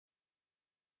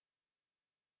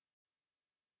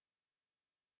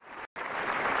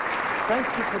thank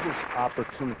you for this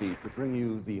opportunity to bring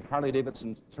you the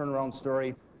Harley-Davidson turnaround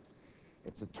story.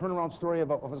 It's a turnaround story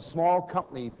of a small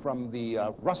company from the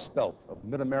Rust Belt of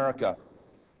mid-America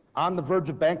on the verge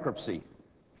of bankruptcy.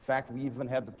 In fact, we even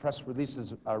had the press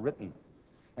releases written.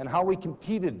 And how we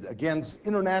competed against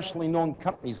internationally known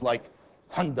companies like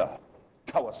Honda,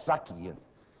 Kawasaki, and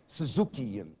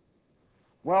Suzuki. And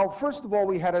well, first of all,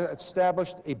 we had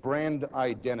established a brand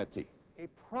identity. A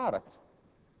product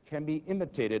can be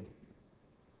imitated,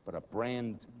 but a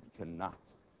brand cannot.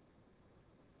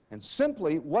 And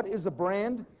simply, what is a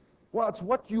brand? Well, it's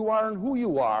what you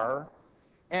are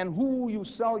and who you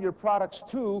sell your products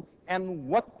to and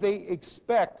what they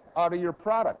expect out of your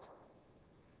product.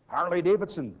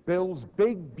 Harley-Davidson builds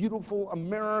big, beautiful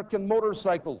American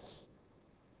motorcycles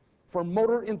for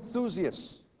motor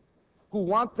enthusiasts who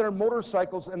want their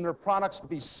motorcycles and their products to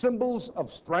be symbols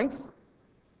of strength,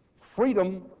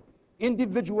 freedom,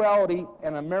 individuality,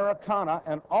 and Americana,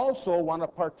 and also want to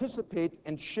participate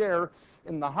and share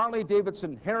in the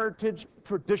Harley-Davidson heritage,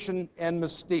 tradition, and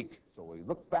mystique. So we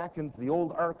looked back into the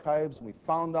old archives and we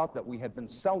found out that we had been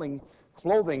selling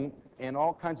clothing and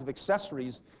all kinds of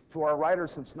accessories to our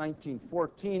riders since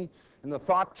 1914, and the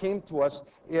thought came to us,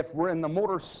 if we're in the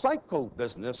motorcycle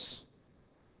business,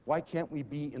 why can't we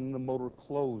be in the motor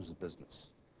clothes business?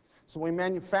 So we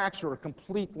manufacture a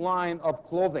complete line of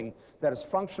clothing that is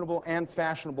functional and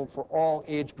fashionable for all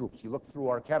age groups. You look through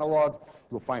our catalog,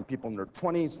 you'll find people in their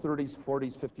 20s, 30s,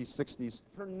 40s, 50s, 60s.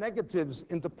 Turn negatives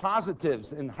into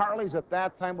positives, and Harleys at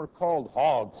that time were called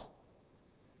hogs.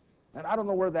 And I don't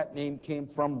know where that name came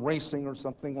from, racing or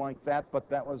something like that, but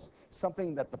that was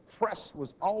something that the press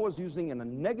was always using in a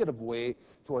negative way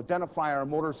to identify our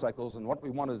motorcycles, and what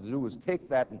we wanted to do was take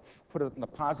that and put it in a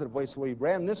positive way. So we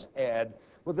ran this ad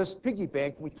with this piggy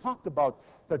bank. We talked about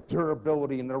the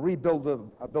durability and the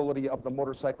rebuildability of the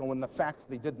motorcycle and the fact that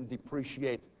they didn't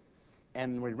depreciate.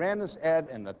 And we ran this ad,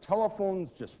 and the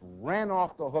telephones just ran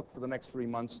off the hook for the next 3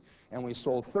 months, and we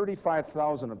sold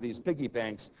 35,000 of these piggy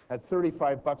banks at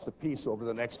 $35 a piece over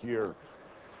the next year.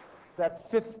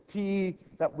 That fifth P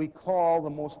that we call the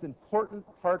most important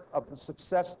part of the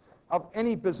success of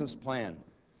any business plan.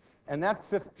 And that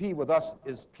fifth P with us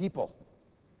is people.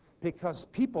 Because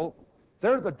people,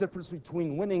 they're the difference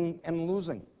between winning and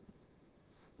losing.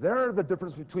 They're the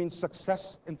difference between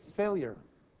success and failure.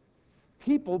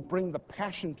 People bring the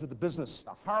passion to the business.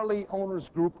 The Harley Owners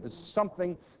Group is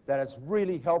something that has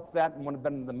really helped that and one of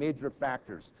the major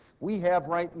factors. We have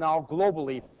right now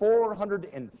globally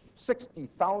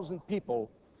 460,000 people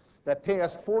that pay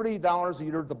us $40 a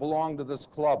year to belong to this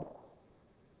club.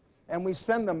 And we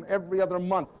send them every other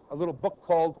month a little book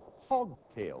called Hog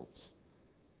Tales.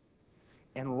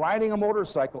 And riding a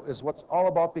motorcycle is what's all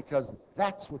about, because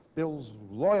that's what builds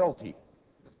loyalty.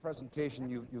 This presentation,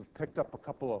 you've picked up a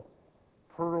couple of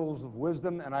pearls of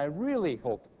wisdom, and I really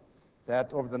hope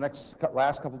that over the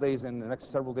last couple of days and the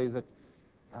next several days that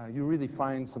you really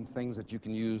find some things that you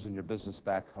can use in your business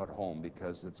back at home,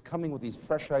 because it's coming with these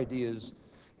fresh ideas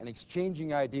and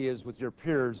exchanging ideas with your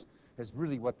peers is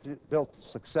really what built the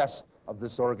success of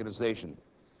this organization.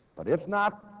 But if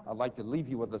not, I'd like to leave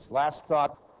you with this last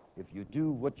thought. If you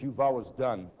do what you've always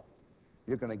done,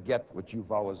 you're going to get what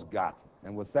you've always got.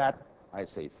 And with that, I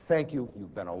say thank you.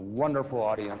 You've been a wonderful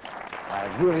audience. I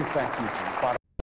really thank you from the bottom